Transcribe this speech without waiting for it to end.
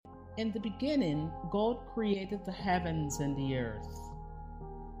In the beginning, God created the heavens and the earth.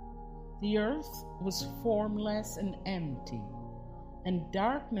 The earth was formless and empty, and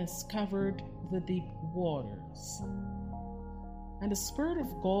darkness covered the deep waters. And the Spirit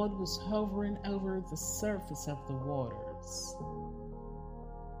of God was hovering over the surface of the waters.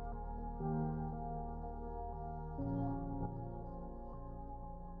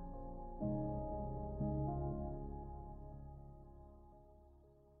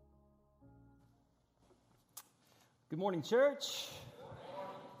 Good morning, church.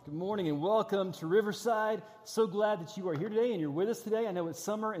 Good morning and welcome to Riverside. So glad that you are here today and you're with us today. I know it's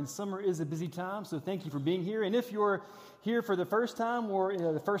summer and summer is a busy time, so thank you for being here. And if you're here for the first time or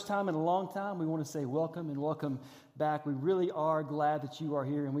the first time in a long time, we want to say welcome and welcome back. We really are glad that you are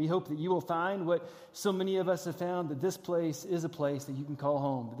here, and we hope that you will find what so many of us have found, that this place is a place that you can call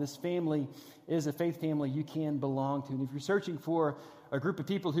home, that this family is a faith family you can belong to. And if you're searching for a group of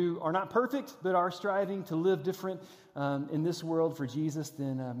people who are not perfect but are striving to live different in this world for Jesus,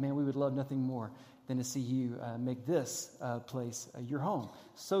 then man, we would love nothing more than to see you make this place your home.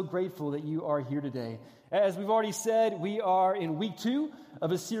 So grateful that you are here today. As we've already said, we are in week 2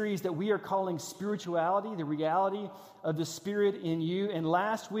 of a series that we are calling Spirituality, the reality of the Spirit in you. And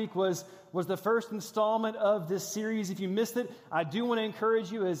last week was the first installment of this series. If you missed it, I do want to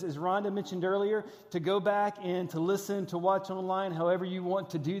encourage you, as Rhonda mentioned earlier, to go back and to listen, to watch online, however you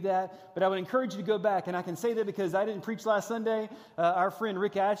want to do that. But I would encourage you to go back, and I can say that because I didn't preach last Sunday. Our friend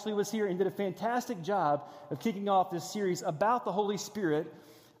Rick Ashley was here and did a fantastic job of kicking off this series about the Holy Spirit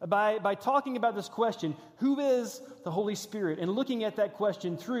by talking about this question, who is the Holy Spirit? And looking at that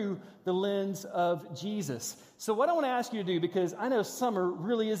question through the lens of Jesus. So what I want to ask you to do, because I know summer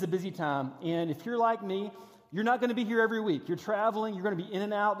really is a busy time, and if you're like me, you're not going to be here every week. You're traveling, you're going to be in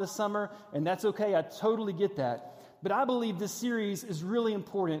and out this summer, and that's okay. I totally get that. But I believe this series is really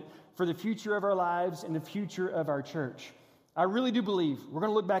important for the future of our lives and the future of our church. I really do believe we're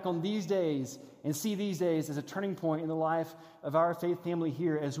going to look back on these days and see these days as a turning point in the life of our faith family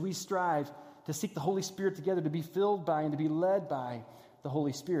here as we strive to seek the Holy Spirit together, to be filled by and to be led by the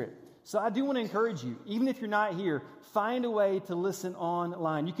Holy Spirit. So I do want to encourage you, even if you're not here, find a way to listen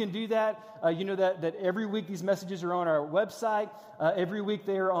online. You can do that. You know that every week these messages are on our website. Every week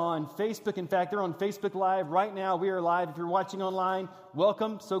they are on Facebook. In fact, they're on Facebook Live. Right now we are live. If you're watching online,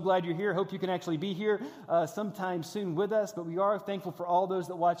 welcome. So glad you're here. Hope you can actually be here sometime soon with us. But we are thankful for all those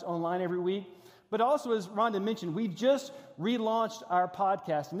that watch online every week. But also, as Rhonda mentioned, we just relaunched our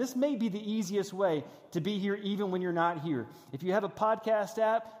podcast. And this may be the easiest way to be here even when you're not here. If you have a podcast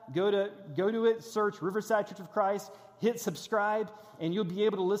app, go to it, search Riverside Church of Christ, hit subscribe, and you'll be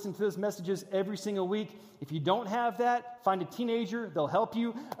able to listen to those messages every single week. If you don't have that, find a teenager. They'll help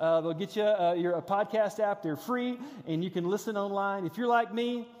you. They'll get you a podcast app. They're free, and you can listen online. If you're like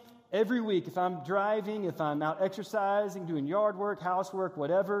me, every week, if I'm driving, if I'm out exercising, doing yard work, housework,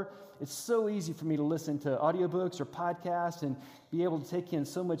 whatever, it's so easy for me to listen to audiobooks or podcasts and be able to take in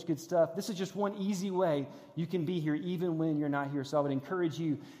so much good stuff. This is just one easy way you can be here even when you're not here. So I would encourage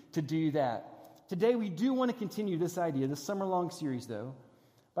you to do that. Today, we do want to continue this idea, this summer-long series, though,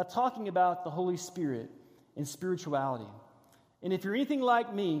 by talking about the Holy Spirit and spirituality. And if you're anything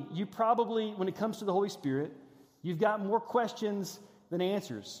like me, you probably, when it comes to the Holy Spirit, you've got more questions than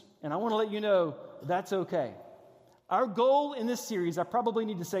answers. And I want to let you know that's okay. Our goal in this series, I probably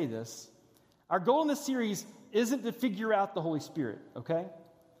need to say this, our goal in this series isn't to figure out the Holy Spirit, okay?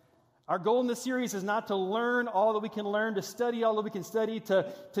 Our goal in this series is not to learn all that we can learn, to study all that we can study,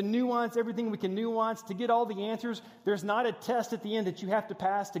 to nuance everything we can nuance, to get all the answers. There's not a test at the end that you have to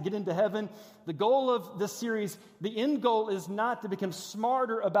pass to get into heaven. The goal of this series, the end goal is not to become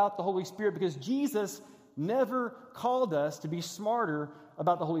smarter about the Holy Spirit, because Jesus never called us to be smarter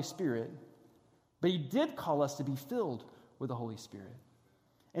about the Holy Spirit, but He did call us to be filled with the Holy Spirit.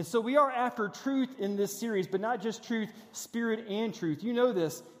 And so we are after truth in this series, but not just truth, spirit and truth. You know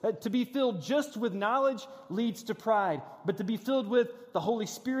this, that to be filled just with knowledge leads to pride, but to be filled with the Holy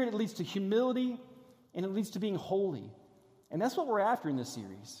Spirit, it leads to humility, and it leads to being holy. And that's what we're after in this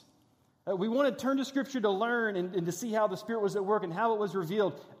series. We want to turn to Scripture to learn and to see how the Spirit was at work and how it was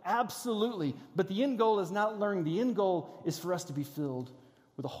revealed. Absolutely. But the end goal is not learning. The end goal is for us to be filled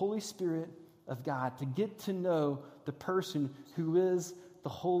with the Holy Spirit of God, to get to know the person who is the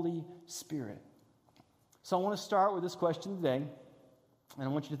Holy Spirit. So I want to start with this question today, and I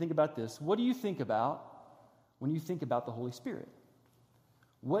want you to think about this. What do you think about when you think about the Holy Spirit?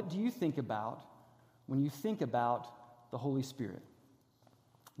 What do you think about when you think about the Holy Spirit?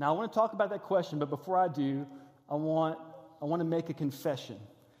 Now, I want to talk about that question, but before I do, I want to make a confession.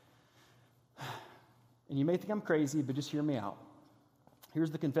 And you may think I'm crazy, but just hear me out.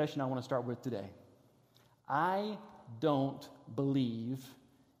 Here's the confession I want to start with today. I don't believe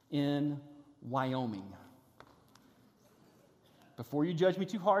in Wyoming. Before you judge me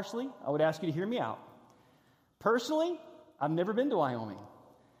too harshly, I would ask you to hear me out. Personally, I've never been to Wyoming.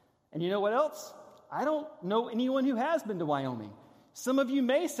 And you know what else? I don't know anyone who has been to Wyoming. Some of you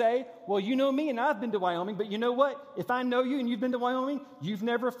may say, well, you know me and I've been to Wyoming, but you know what? If I know you and you've been to Wyoming, you've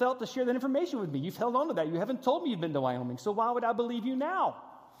never felt to share that information with me. You've held on to that. You haven't told me you've been to Wyoming, so why would I believe you now?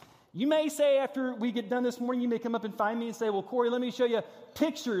 You may say after we get done this morning, you may come up and find me and say, well, Corey, let me show you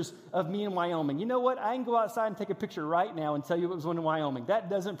pictures of me in Wyoming. You know what? I can go outside and take a picture right now and tell you it was one in Wyoming. That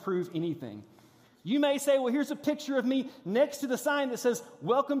doesn't prove anything. You may say, well, here's a picture of me next to the sign that says,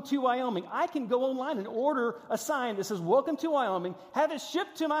 Welcome to Wyoming. I can go online and order a sign that says, Welcome to Wyoming, have it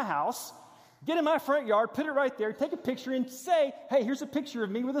shipped to my house, get in my front yard, put it right there, take a picture and say, hey, here's a picture of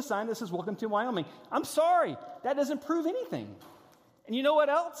me with a sign that says, Welcome to Wyoming. I'm sorry, that doesn't prove anything. And you know what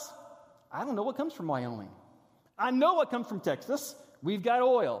else? I don't know what comes from Wyoming. I know what comes from Texas. We've got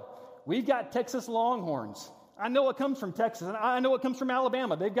oil. We've got Texas Longhorns. I know what comes from Texas. And I know what comes from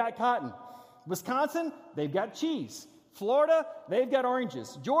Alabama. They've got cotton. Wisconsin, they've got cheese. Florida, they've got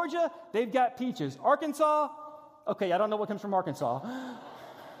oranges. Georgia, they've got peaches. Arkansas, okay, I don't know what comes from Arkansas.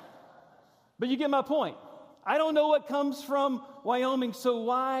 But you get my point. I don't know what comes from Wyoming, so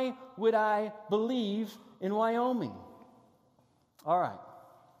why would I believe in Wyoming? All right.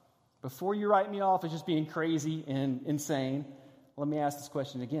 Before you write me off as just being crazy and insane, let me ask this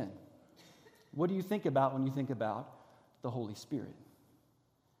question again. What do you think about when you think about the Holy Spirit?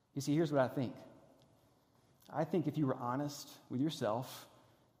 You see, here's what I think. I think if you were honest with yourself,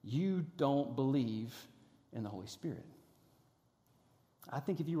 you don't believe in the Holy Spirit. I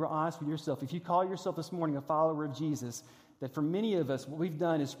think if you were honest with yourself, if you call yourself this morning a follower of Jesus, that for many of us, what we've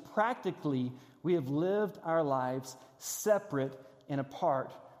done is practically we have lived our lives separate and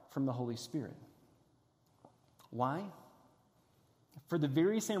apart from the Holy Spirit. Why? For the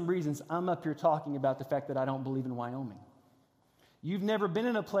very same reasons I'm up here talking about the fact that I don't believe in Wyoming. You've never been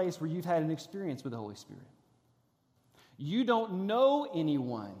in a place where you've had an experience with the Holy Spirit. You don't know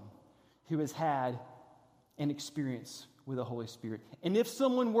anyone who has had an experience with the Holy Spirit. And if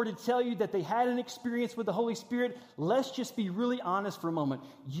someone were to tell you that they had an experience with the Holy Spirit, let's just be really honest for a moment.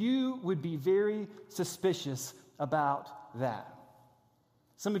 You would be very suspicious about that.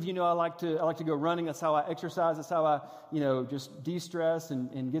 Some of you know I like to go running. That's how I exercise. That's how I, just de-stress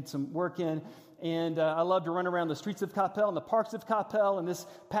and get some work in. And I love to run around the streets of Coppell and the parks of Coppell. And this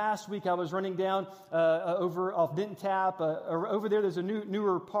past week, I was running down over off Denton Tap. Over there, there's a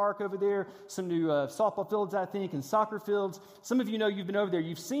newer park over there. Some new softball fields, I think, and soccer fields. Some of you know you've been over there.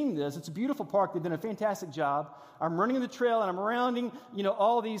 You've seen this. It's a beautiful park. They've done a fantastic job. I'm running the trail, and I'm rounding,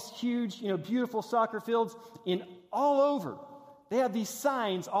 all these huge, beautiful soccer fields. And all over, they have these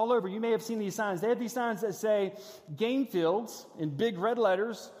signs all over. You may have seen these signs. They have these signs that say, game fields in big red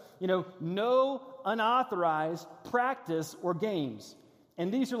letters, no unauthorized practice or games.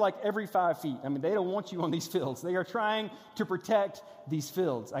 And these are like every 5 feet. I mean, they don't want you on these fields. They are trying to protect these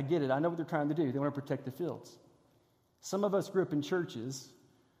fields. I get it. I know what they're trying to do. They want to protect the fields. Some of us grew up in churches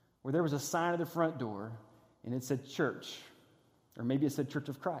where there was a sign at the front door and it said church, or maybe it said Church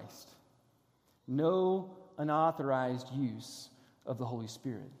of Christ. No unauthorized use of the Holy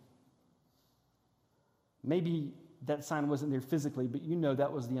Spirit. Maybe that sign wasn't there physically, but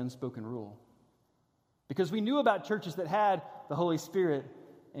that was the unspoken rule. Because we knew about churches that had the Holy Spirit,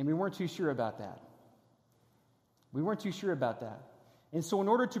 and we weren't too sure about that. And so in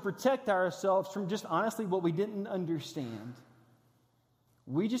order to protect ourselves from just honestly what we didn't understand,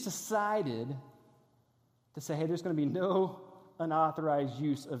 we just decided to say, hey, there's going to be no unauthorized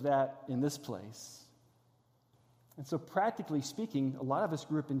use of that in this place. And so practically speaking, a lot of us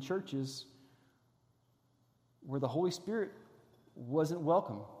grew up in churches where the Holy Spirit wasn't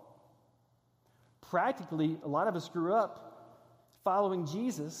welcome. Practically, a lot of us grew up following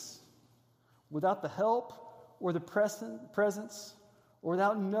Jesus without the help or the presence or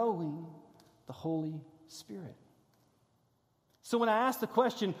without knowing the Holy Spirit. So when I ask the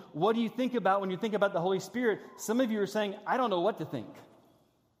question, what do you think about when you think about the Holy Spirit? Some of you are saying, I don't know what to think.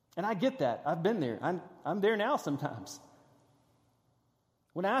 And I get that. I've been there. I'm there now sometimes.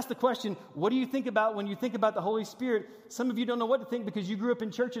 When I ask the question, what do you think about when you think about the Holy Spirit? Some of you don't know what to think because you grew up in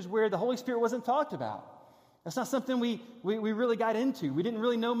churches where the Holy Spirit wasn't talked about. That's not something we really got into. We didn't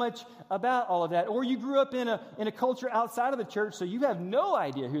really know much about all of that. Or you grew up in a culture outside of the church, so you have no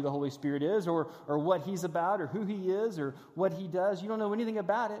idea who the Holy Spirit is or what He's about or who He is or what He does. You don't know anything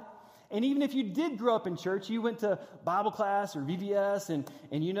about it. And even if you did grow up in church, you went to Bible class or VBS,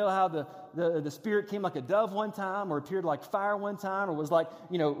 and you know how the Spirit came like a dove one time, or appeared like fire one time, or was like,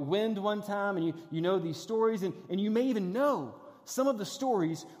 wind one time, and you know these stories, and you may even know some of the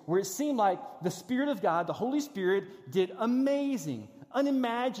stories where it seemed like the Spirit of God, the Holy Spirit, did amazing,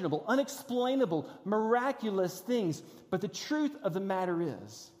 unimaginable, unexplainable, miraculous things. But the truth of the matter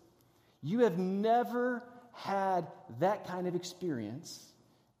is, you have never had that kind of experience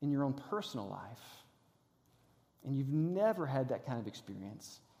in your own personal life. And you've never had that kind of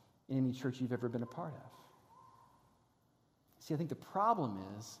experience in any church you've ever been a part of. See, I think the problem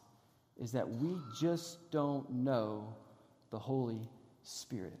is that we just don't know the Holy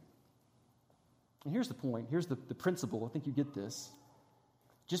Spirit. And here's the point. Here's the principle. I think you get this.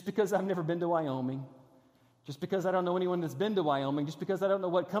 Just because I've never been to Wyoming, just because I don't know anyone that's been to Wyoming, just because I don't know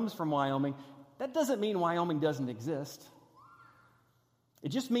what comes from Wyoming, that doesn't mean Wyoming doesn't exist. It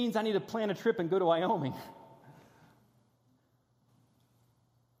just means I need to plan a trip and go to Wyoming.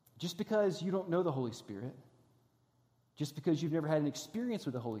 Just because you don't know the Holy Spirit, just because you've never had an experience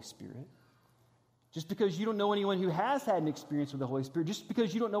with the Holy Spirit, just because you don't know anyone who has had an experience with the Holy Spirit, just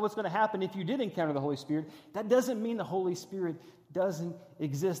because you don't know what's going to happen if you did encounter the Holy Spirit, that doesn't mean the Holy Spirit doesn't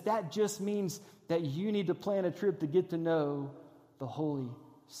exist. That just means that you need to plan a trip to get to know the Holy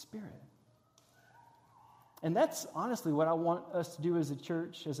Spirit. And that's honestly what I want us to do as a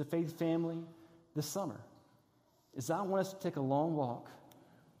church, as a faith family this summer, is I want us to take a long walk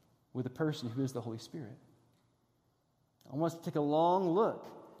with the person who is the Holy Spirit. I want us to take a long look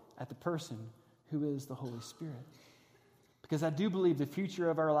at the person who is the Holy Spirit. Because I do believe the future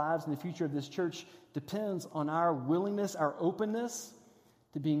of our lives and the future of this church depends on our willingness, our openness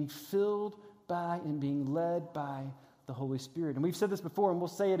to being filled by and being led by the Holy Spirit. And we've said this before, and we'll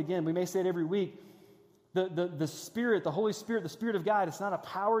say it again. We may say it every week. The Spirit, the Holy Spirit, the Spirit of God, it's not a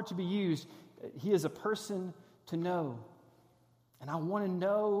power to be used. He is a person to know. And I want to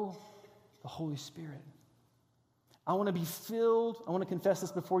know the Holy Spirit. I want to be filled. I want to confess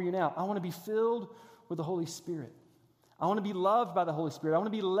this before you now. I want to be filled with the Holy Spirit. I want to be loved by the Holy Spirit. I want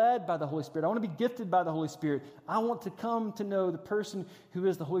to be led by the Holy Spirit. I want to be gifted by the Holy Spirit. I want to come to know the person who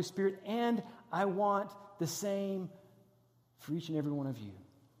is the Holy Spirit, and I want the same for each and every one of you.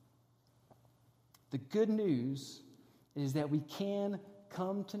 The good news is that we can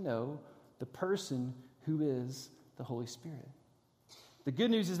come to know the person who is the Holy Spirit. The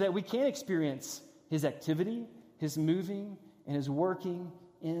good news is that we can experience His activity, His moving, and His working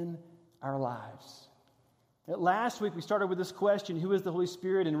in our lives. Last week we started with this question, who is the Holy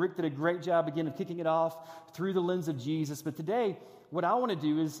Spirit? And Rick did a great job again of kicking it off through the lens of Jesus. But today, what I want to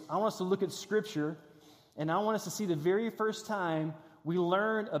do is I want us to look at Scripture, and I want us to see the very first time we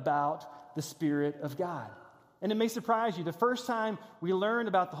learn about the Spirit of God. And it may surprise you, the first time we learn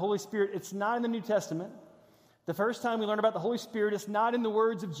about the Holy Spirit, it's not in the New Testament. The first time we learn about the Holy Spirit, it's not in the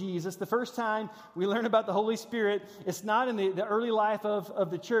words of Jesus. The first time we learn about the Holy Spirit, it's not in the early life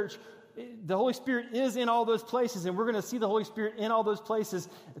of the church. The Holy Spirit is in all those places, and we're going to see the Holy Spirit in all those places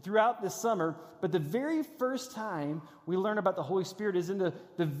throughout this summer. But the very first time we learn about the Holy Spirit is in the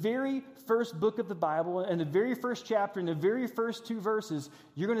very first book of the Bible, and the very first chapter, in the very first 2 verses,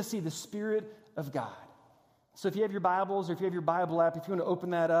 you're going to see the Spirit of God. So if you have your Bibles, or if you have your Bible app, if you want to open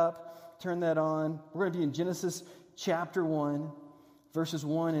that up, turn that on. We're going to be in Genesis chapter 1, verses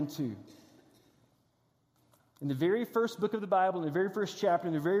 1 and 2. In the very first book of the Bible, in the very first chapter,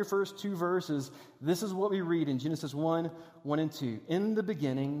 in the very first 2 verses, this is what we read in Genesis 1, 1 and 2. In the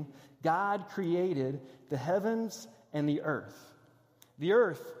beginning, God created the heavens and the earth. The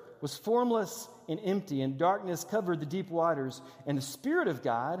earth was formless and empty, and darkness covered the deep waters, and the Spirit of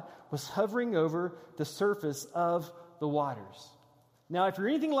God was hovering over the surface of the waters. Now, if you're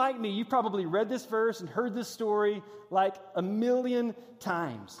anything like me, you've probably read this verse and heard this story like a million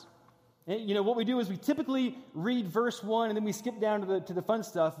times. And, you know, what we do is we typically read verse 1 and then we skip down to the fun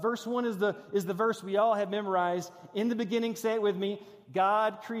stuff. Verse 1 is the verse we all have memorized. In the beginning, say it with me,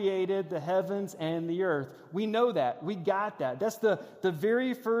 God created the heavens and the earth. We know that. We got that. That's the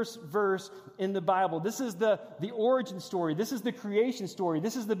very first verse in the Bible. This is the origin story. This is the creation story.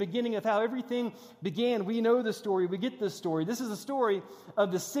 This is the beginning of how everything began. We know the story. We get this story. This is a story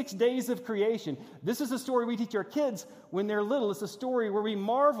of the 6 days of creation. This is a story we teach our kids when they're little. It's a story where we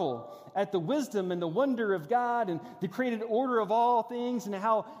marvel at the wisdom and the wonder of God and the created order of all things and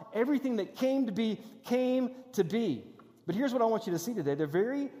how everything that came to be came to be. But here's what I want you to see today. The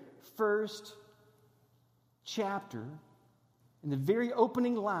very first chapter, in the very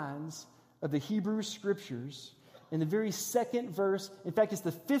opening lines of the Hebrew Scriptures, in the very second verse, in fact, it's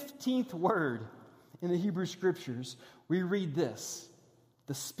the 15th word in the Hebrew Scriptures, we read this.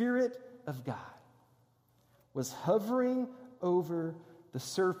 the Spirit of God was hovering over the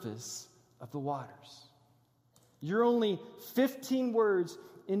surface of the waters. You're only 15 words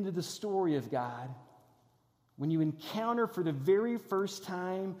into the story of God when you encounter for the very first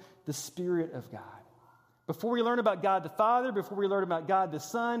time the Spirit of God. Before we learn about God the Father, before we learn about God the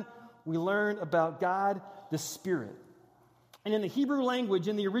Son, we learn about God the Spirit. And in the Hebrew language,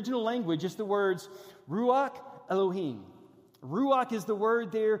 in the original language, it's the words Ruach Elohim. Ruach is the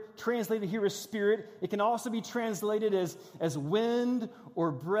word there translated here as spirit. It can also be translated as wind or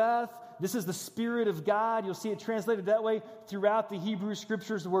breath. This is the Spirit of God. You'll see it translated that way throughout the Hebrew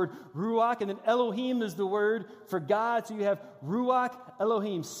Scriptures, the word Ruach. And then Elohim is the word for God. So you have Ruach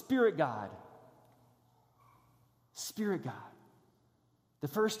Elohim, Spirit God. Spirit God. The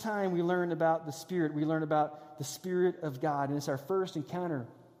first time we learn about the Spirit, we learn about the Spirit of God. And it's our first encounter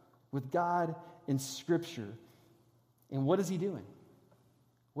with God in Scripture. And what is He doing?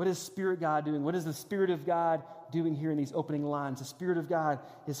 What is Spirit God doing? What is the Spirit of God doing here in these opening lines? The Spirit of God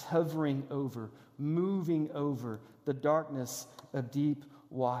is hovering over, moving over the darkness of deep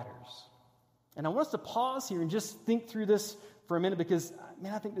waters. And I want us to pause here and just think through this for a minute because,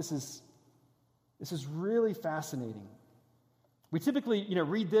 man, I think this is really fascinating. We typically,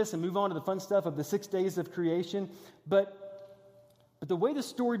 read this and move on to the fun stuff of the 6 days of creation, but the way the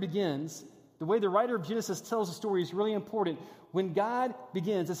story begins, the way the writer of Genesis tells the story is really important. When God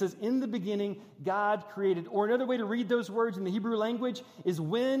begins, it says, in the beginning, God created. Or another way to read those words in the Hebrew language is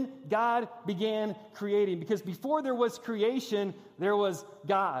when God began creating. Because before there was creation, there was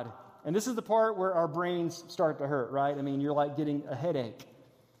God. And this is the part where our brains start to hurt, right? I mean, you're like getting a headache.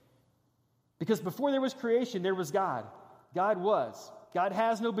 Because before there was creation, there was God. God was. God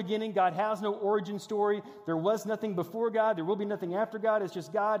has no beginning. God has no origin story. There was nothing before God. There will be nothing after God. It's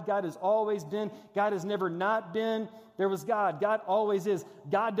just God. God has always been. God has never not been. There was God. God always is.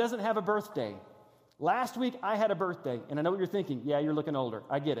 God doesn't have a birthday. Last week, I had a birthday, and I know what you're thinking. Yeah, you're looking older.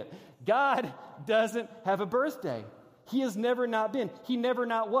 I get it. God doesn't have a birthday. He has never not been. He never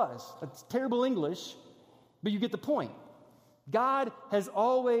not was. That's terrible English, but you get the point. God has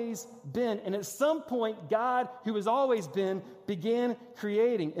always been, and at some point, God, who has always been, began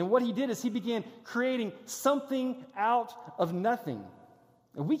creating. And what He did is He began creating something out of nothing.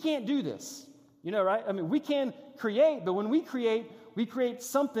 And we can't do this, right? I mean, we can create, but when we create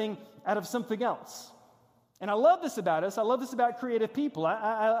something out of something else. And I love this about us. I love this about creative people.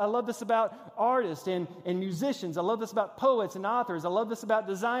 I love this about artists and musicians. I love this about poets and authors. I love this about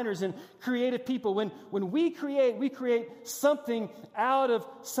designers and creative people. When we create something out of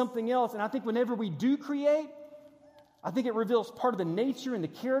something else. And I think whenever we do create, I think it reveals part of the nature and the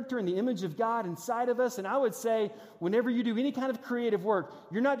character and the image of God inside of us. And I would say whenever you do any kind of creative work,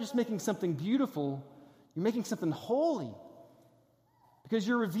 you're not just making something beautiful, you're making something holy. Because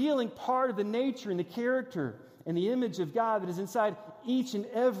you're revealing part of the nature and the character and the image of God that is inside each and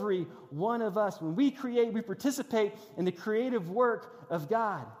every one of us. When we create, we participate in the creative work of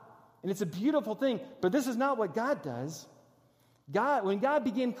God. And it's a beautiful thing, but this is not what God does. When God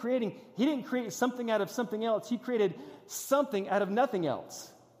began creating, He didn't create something out of something else. He created something out of nothing else.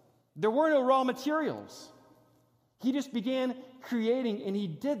 There were no raw materials. He just began creating, and He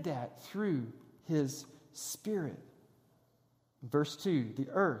did that through His Spirit. Verse 2, the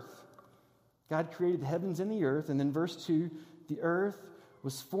earth. God created the heavens and the earth. And then verse 2, the earth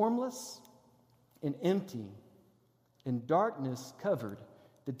was formless and empty, and darkness covered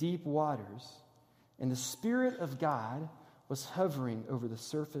the deep waters. And the Spirit of God was hovering over the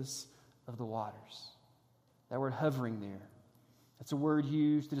surface of the waters. That word hovering there, that's a word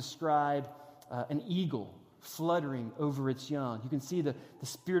used to describe an eagle fluttering over its young. You can see the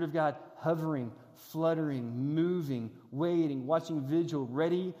Spirit of God hovering, fluttering, moving, waiting, watching vigil,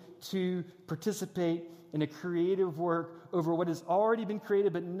 ready to participate in a creative work over what has already been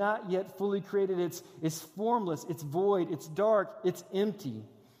created but not yet fully created. It's formless, it's void, it's dark, it's empty.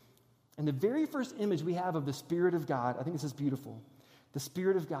 And the very first image we have of the Spirit of God, I think this is beautiful. The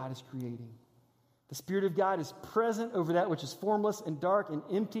Spirit of God is creating. The Spirit of God is present over that which is formless and dark and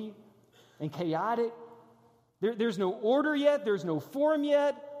empty and chaotic. There's no order yet. There's no form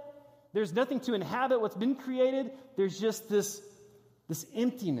yet. There's nothing to inhabit what's been created. There's just this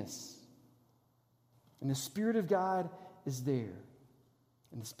emptiness. And the Spirit of God is there.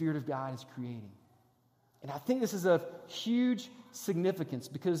 And the Spirit of God is creating. And I think this is of huge significance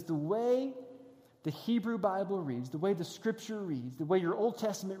because the way the Hebrew Bible reads, the way the Scripture reads, the way your Old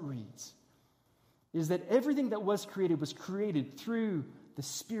Testament reads, is that everything that was created through the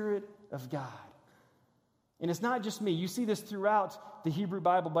Spirit of God. And it's not just me. You see this throughout the Hebrew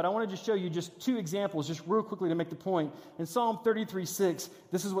Bible, but I want to just show you just two examples, just real quickly to make the point. In Psalm 33:6,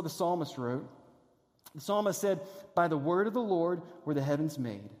 this is what the psalmist wrote. The psalmist said, "By the word of the Lord were the heavens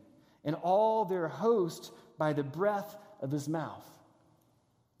made, and all their host by the breath of his mouth."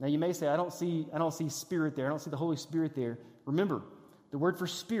 Now you may say, I don't see spirit there. I don't see the Holy Spirit there. Remember, the word for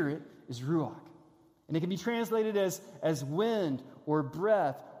spirit is ruach. And it can be translated as wind or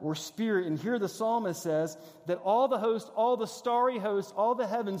breath or spirit. And here the psalmist says that all the hosts, all the starry hosts, all the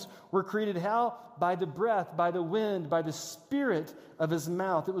heavens were created how? By the breath, by the wind, by the spirit of his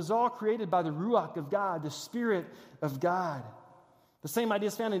mouth. It was all created by the ruach of God, the spirit of God. The same idea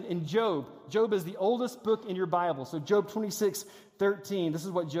is found in Job. Job is the oldest book in your Bible. So Job 26:13, this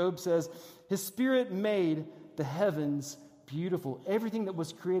is what Job says. His spirit made the heavens beautiful. Everything that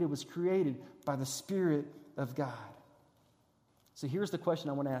was created by the Spirit of God. So here's the question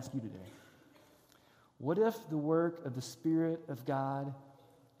I want to ask you today. What if the work of the Spirit of God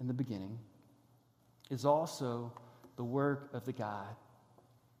in the beginning is also the work of the God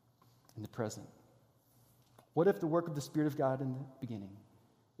in the present? What if the work of the Spirit of God in the beginning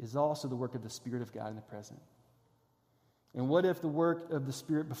is also the work of the Spirit of God in the present? And what if the work of the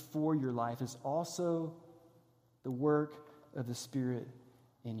Spirit before your life is also the work of the Spirit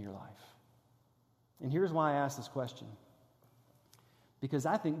in your life? And here's why I ask this question. Because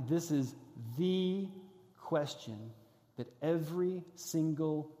I think this is the question that every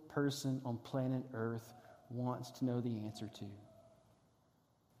single person on planet Earth wants to know the answer to.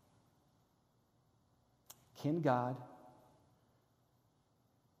 Can God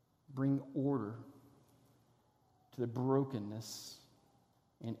bring order to the brokenness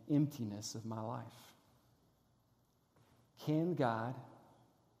and emptiness of my life? Can God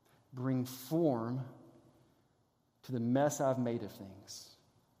bring form to the mess I've made of things?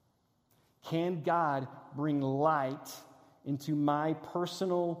 Can God bring light into my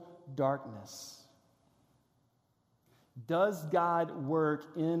personal darkness? Does God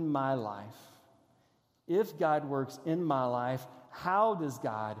work in my life? If God works in my life, how does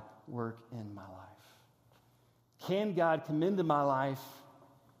God work in my life? Can God come into my life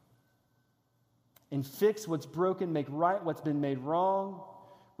and fix what's broken, make right what's been made wrong,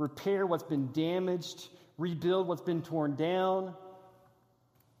 repair what's been damaged, rebuild what's been torn down?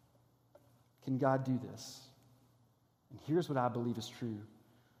 Can God do this? And here's what I believe is true.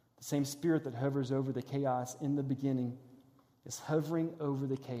 The same Spirit that hovers over the chaos in the beginning is hovering over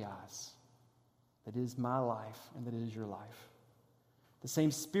the chaos that is my life and that is your life. The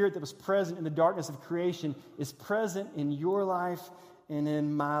same Spirit that was present in the darkness of creation is present in your life and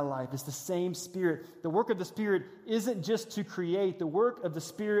in my life. It's the same Spirit. The work of the Spirit isn't just to create. The work of the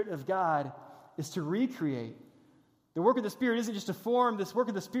Spirit of God is to recreate. The work of the Spirit isn't just to form. This work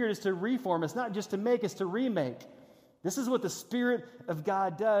of the Spirit is to reform. It's not just to make, it's to remake. This is what the Spirit of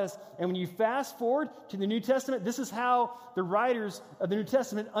God does. And when you fast forward to the New Testament, this is how the writers of the New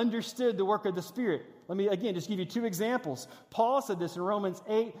Testament understood the work of the Spirit. Let me, again, just give you two examples. Paul said this in Romans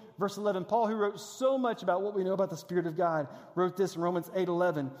 8, verse 11. Paul, who wrote so much about what we know about the Spirit of God, wrote this in Romans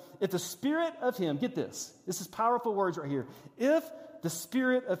 8:11. If the Spirit of Him, get this. This is powerful words right here. If the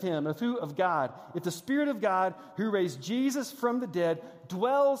Spirit of Him, of who? Of God. If the Spirit of God, who raised Jesus from the dead,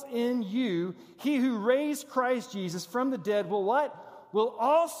 dwells in you, He who raised Christ Jesus from the dead will what? Will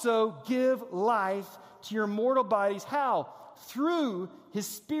also give life to your mortal bodies. How? Through His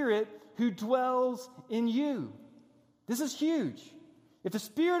Spirit who dwells in you. This is huge. If the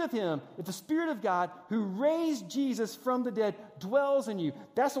Spirit of Him, if the Spirit of God who raised Jesus from the dead dwells in you,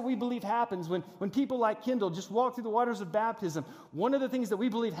 that's what we believe happens when people like Kendall just walk through the waters of baptism. One of the things that we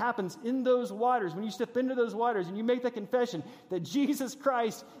believe happens in those waters, when you step into those waters and you make that confession that Jesus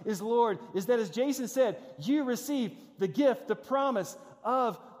Christ is Lord, is that, as Jason said, you receive the gift, the promise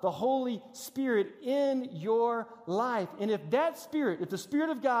of the Holy Spirit in your life. And if that Spirit, if the Spirit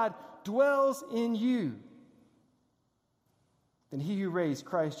of God dwells in you, then He who raised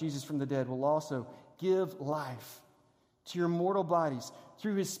Christ Jesus from the dead will also give life to your mortal bodies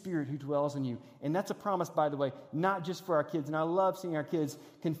through His Spirit who dwells in you. And that's a promise, by the way, not just for our kids. And I love seeing our kids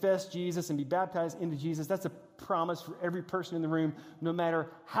confess Jesus and be baptized into Jesus. That's a promise for every person in the room, no matter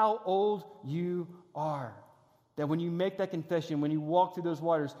how old you are. That when you make that confession, when you walk through those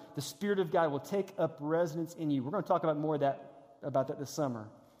waters, the Spirit of God will take up residence in you. We're going to talk about more about that this summer.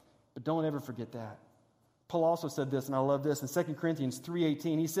 But don't ever forget that. Paul also said this, and I love this, in 2 Corinthians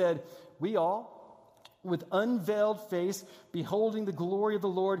 3:18. He said, we all, with unveiled face, beholding the glory of the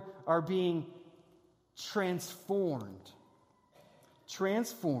Lord, are being transformed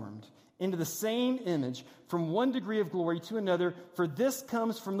into the same image from one degree of glory to another, for this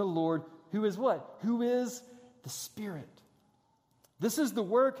comes from the Lord, who is what? Who is the Spirit. This is the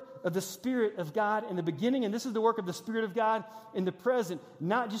work of the Spirit of God in the beginning, and this is the work of the Spirit of God in the present,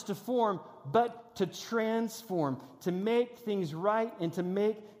 not just to form, but to transform, to make things right and to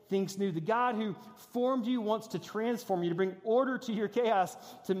make things new. The God who formed you wants to transform you, to bring order to your chaos,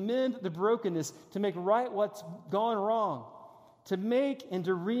 to mend the brokenness, to make right what's gone wrong, to make and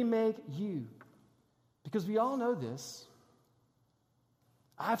to remake you. Because we all know this.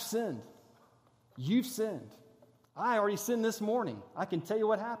 I've sinned. You've sinned. I already sinned this morning. I can tell you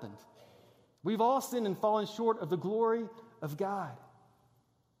what happened. We've all sinned and fallen short of the glory of God.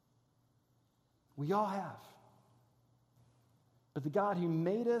 We all have. But the God who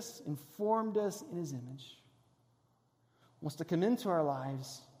made us and formed us in His image wants to come into our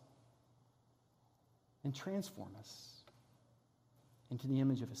lives and transform us into the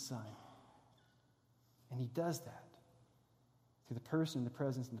image of His Son. And He does that through the person and the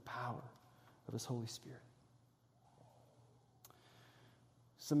presence and the power of His Holy Spirit.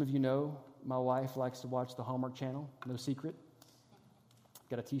 Some of you know my wife likes to watch the Hallmark Channel, no secret.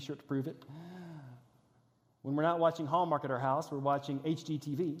 Got a t-shirt to prove it. When we're not watching Hallmark at our house, we're watching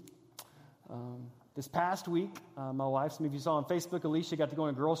HGTV. This past week, my wife, some of you saw on Facebook, Alicia got to go on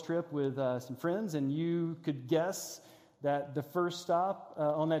a girls' trip with some friends, and you could guess that the first stop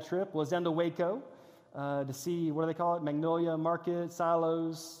on that trip was down to Waco to see, what do they call it, Magnolia Market,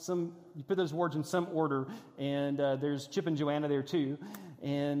 Silos, you put those words in some order, and there's Chip and Joanna there too.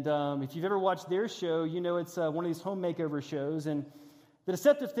 And if you've ever watched their show, you know it's one of these home makeover shows, and the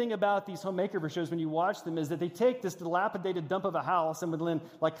deceptive thing about these home makeover shows when you watch them is that they take this dilapidated dump of a house and within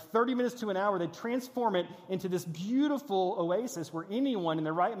like 30 minutes to an hour, they transform it into this beautiful oasis where anyone in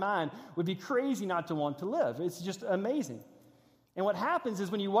their right mind would be crazy not to want to live. It's just amazing. And what happens is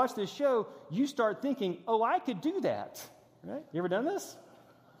when you watch this show, you start thinking, oh, I could do that. Right? You ever done this?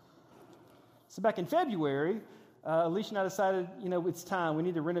 So back in February, Alicia and I decided, it's time. We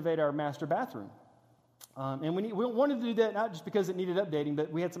need to renovate our master bathroom. And we wanted to do that not just because it needed updating,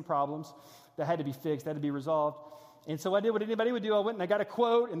 but we had some problems that had to be fixed, that had to be resolved. And so I did what anybody would do. I went and I got a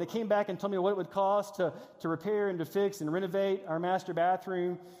quote, and they came back and told me what it would cost to repair and to fix and renovate our master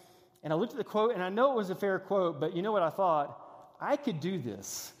bathroom. And I looked at the quote, and I know it was a fair quote, but you know what I thought? I could do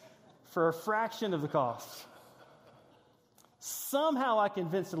this for a fraction of the cost. Somehow I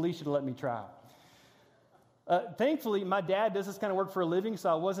convinced Alicia to let me try. Thankfully, my dad does this kind of work for a living, so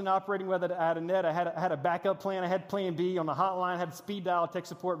I wasn't operating with it out of net. I had a backup plan. I had plan B on the hotline. I had speed dial tech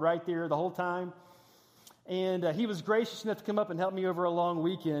support right there the whole time. And he was gracious enough to come up and help me over a long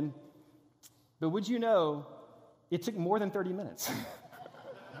weekend. But would you know, it took more than 30 minutes.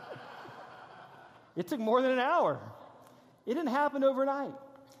 It took more than an hour. It didn't happen overnight.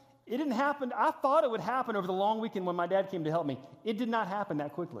 It didn't happen. I thought it would happen over the long weekend when my dad came to help me. It did not happen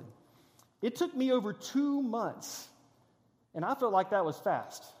that quickly. It took me over 2 months, and I felt like that was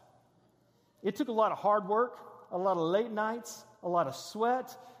fast. It took a lot of hard work, a lot of late nights, a lot of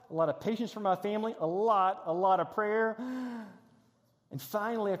sweat, a lot of patience from my family, a lot of prayer. And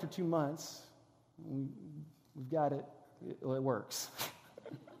finally, after 2 months, we've got it. It works.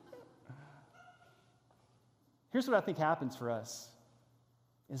 Here's what I think happens for us,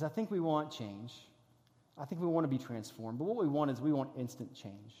 is I think we want change. I think we want to be transformed, but what we want is we want instant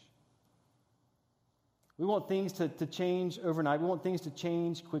change. We want things to change overnight. We want things to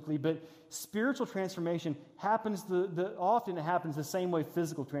change quickly, but spiritual transformation happens, often it happens the same way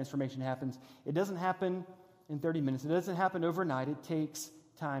physical transformation happens. It doesn't happen in 30 minutes. It doesn't happen overnight. It takes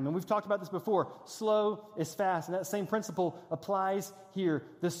time. And we've talked about this before. Slow is fast, and that same principle applies here.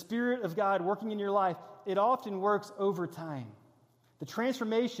 The Spirit of God working in your life, it often works over time. The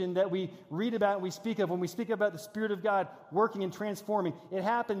transformation that we read about and we speak of, when we speak about the Spirit of God working and transforming, it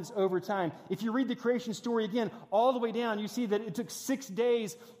happens over time. If you read the creation story again, all the way down, you see that it took 6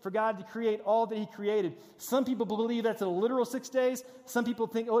 days for God to create all that He created. Some people believe that's a literal 6 days. Some people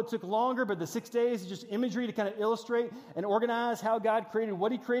think, it took longer, but the 6 days is just imagery to kind of illustrate and organize how God created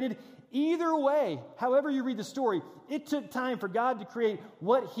what He created. Either way, however you read the story, it took time for God to create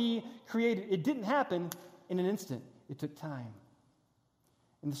what He created. It didn't happen in an instant. It took time.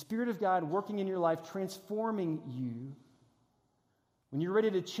 And the Spirit of God working in your life, transforming you, when you're ready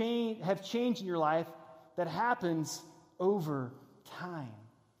to have change in your life, that happens over time.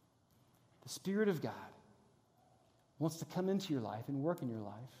 The Spirit of God wants to come into your life and work in your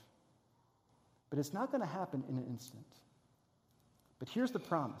life, but it's not going to happen in an instant. But here's the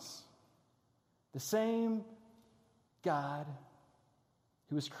promise. The same God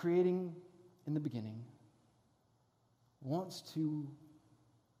who was creating in the beginning wants to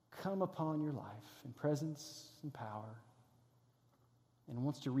come upon your life in presence and power and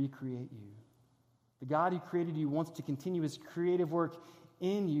wants to recreate you The God who created you wants to continue his creative work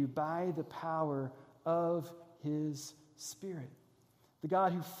in you by the power of his Spirit. The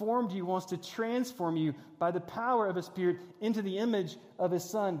God who formed you wants to transform you by the power of his Spirit into the image of his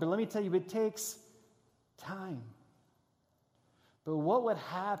Son. But let me tell you, it takes time. But what would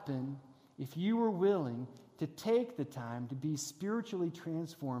happen if you were willing to take the time to be spiritually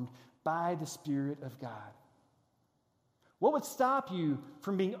transformed by the Spirit of God? What would stop you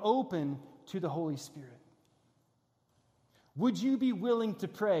from being open to the Holy Spirit? Would you be willing to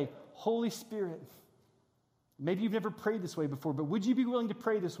pray, Holy Spirit? Maybe you've never prayed this way before, but would you be willing to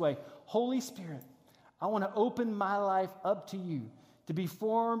pray this way? Holy Spirit, I want to open my life up to you, to be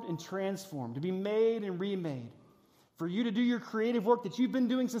formed and transformed, to be made and remade, for you to do your creative work that you've been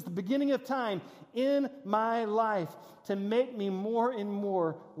doing since the beginning of time in my life, to make me more and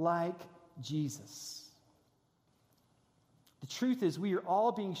more like Jesus. The truth is, we are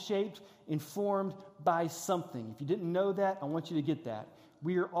all being shaped and formed by something. If you didn't know that, I want you to get that.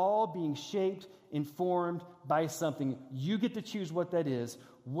 We are all being shaped and formed by something. You get to choose what that is.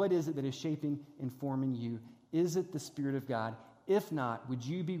 What is it that is shaping and forming you? Is it the Spirit of God? If not, would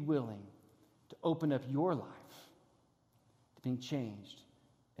you be willing to open up your life to being changed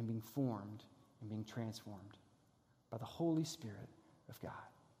and being formed and being transformed by the Holy Spirit of God?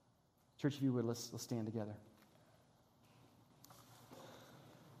 Church, if you would, let's stand together.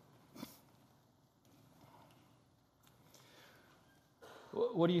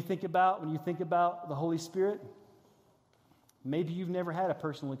 What do you think about when you think about the Holy Spirit? Maybe you've never had a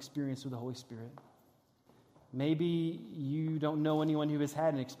personal experience with the Holy Spirit. Maybe you don't know anyone who has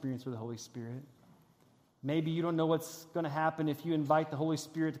had an experience with the Holy Spirit. Maybe you don't know what's going to happen if you invite the Holy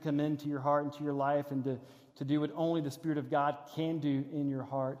Spirit to come into your heart, into your life, and to do what only the Spirit of God can do in your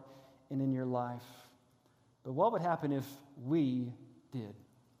heart and in your life. But what would happen if we did?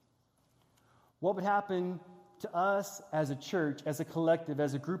 What would happen to us as a church, as a collective,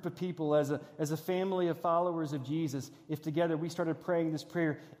 as a group of people, as a family of followers of Jesus, if together we started praying this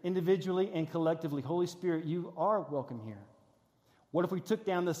prayer individually and collectively? Holy Spirit, you are welcome here. What if we took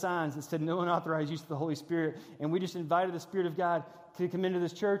down the signs that said no unauthorized use of the Holy Spirit, and we just invited the Spirit of God to come into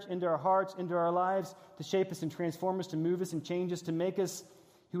this church, into our hearts, into our lives, to shape us and transform us, to move us and change us, to make us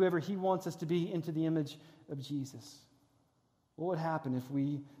whoever he wants us to be into the image of Jesus? What would happen if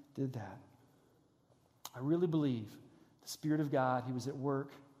we did that? I really believe the Spirit of God, who was at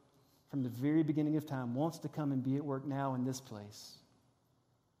work from the very beginning of time, wants to come and be at work now in this place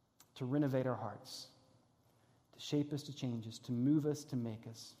to renovate our hearts, to shape us, to change us, to move us, to make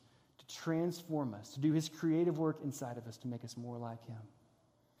us, to transform us, to do his creative work inside of us to make us more like him.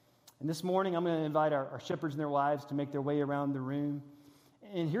 And this morning, I'm going to invite our shepherds and their wives to make their way around the room.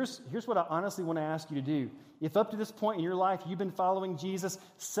 And here's what I honestly want to ask you to do. If up to this point in your life you've been following Jesus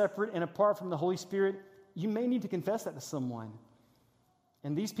separate and apart from the Holy Spirit, you may need to confess that to someone.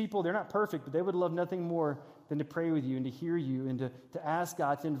 And these people, they're not perfect, but they would love nothing more than to pray with you and to hear you and to ask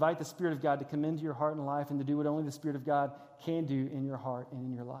God, to invite the Spirit of God to come into your heart and life and to do what only the Spirit of God can do in your heart and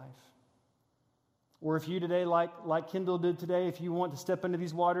in your life. Or if you today, like Kendall did today, if you want to step into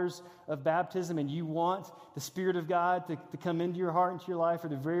these waters of baptism and you want the Spirit of God to come into your heart, into your life for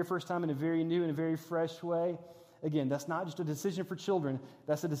the very first time in a very new and a very fresh way, again, that's not just a decision for children.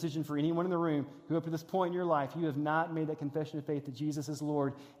 That's a decision for anyone in the room who up to this point in your life, you have not made that confession of faith that Jesus is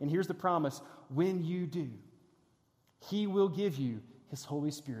Lord. And here's the promise. When you do, he will give you his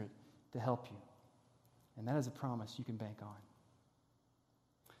Holy Spirit to help you. And that is a promise you can bank on.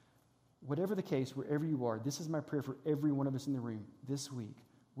 Whatever the case, wherever you are, this is my prayer for every one of us in the room this week.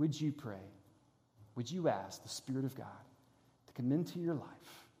 Would you pray? Would you ask the Spirit of God to come into your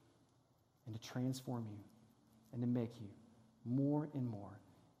life and to transform you and to make you more and more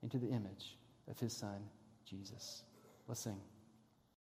into the image of his Son, Jesus? Let's sing.